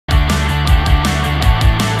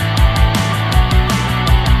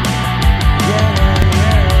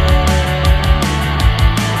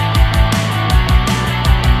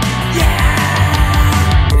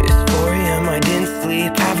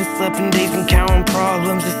counting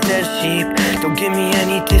problems instead of sheep. Don't give me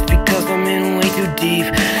any tips because I'm in way too deep.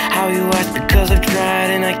 How you ask? Because I've tried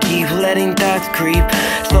and I keep letting thoughts creep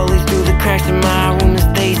slowly through the cracks in my room as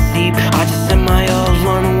they seep. I just set my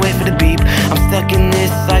alarm and wait for the beep. I'm stuck in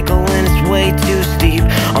this cycle and it's way too steep.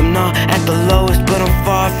 I'm not at the lowest, but I'm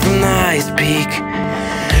far from the highest peak.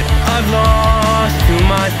 I've lost to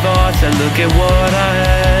my thoughts. I look at what I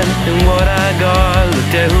had and what I got.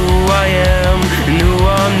 Looked at who I am and who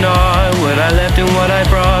I'm not. What I left and what I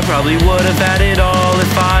brought. Probably would have had it all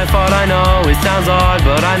if I fought. I know it sounds odd,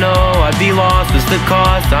 but I know I'd be lost. What's the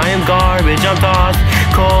cost? I am garbage, I'm tossed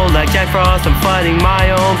cold like Jack Frost. I'm fighting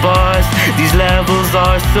my own bust. These levels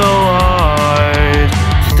are so hard.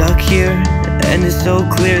 Stuck here, and it's so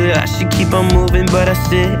clear that I should keep on moving, but I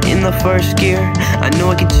sit in the first gear. I know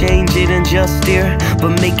I can change it and just steer,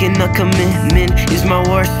 but making a commitment is my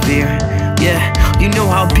worst fear. Yeah, you know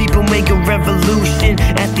how people make a revolution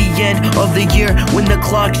at the end of the year, when the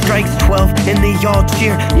clock strikes 12 and they all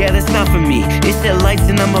cheer. Yeah, that's not for me. It's the lights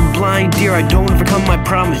and I'm a blind deer. I don't overcome my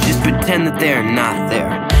problems, just pretend that they're not there.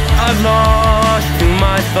 I've lost to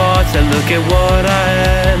my thoughts. I look at what I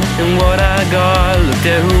had and what I got. Looked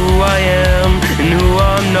at who I am and who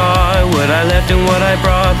I'm not. What I left and what I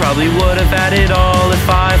brought. Probably would have had it all if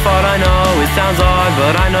I fought. I know it sounds odd,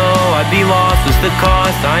 but I know I'd be lost. What's the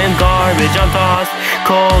cost? I am garbage, I'm tossed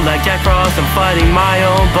cold like Jack Frost. I'm fighting my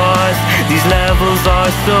own bust. These levels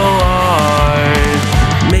are so hard.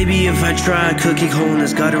 Maybe if I try, I could kick hole in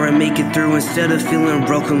this gutter and make it through. Instead of feeling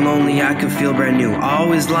broken, lonely, I could feel brand new. I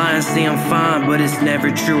always lie and say I'm fine, but it's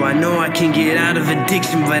never true. I know I can get out of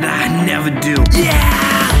addiction, but I never do.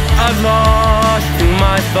 Yeah! I've lost to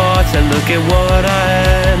my thoughts. I look at what I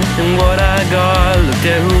had and what I got. Looked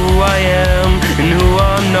at who I am and who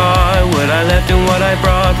I'm not. What I left and what I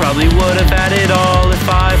brought. Probably would have had it all if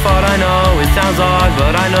I fought. I know it sounds odd,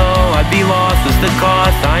 but I know I'd be lost. What's the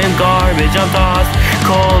cost? I am garbage, I'm tossed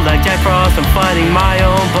cold like Jack Frost. I'm fighting my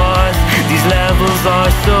own bust.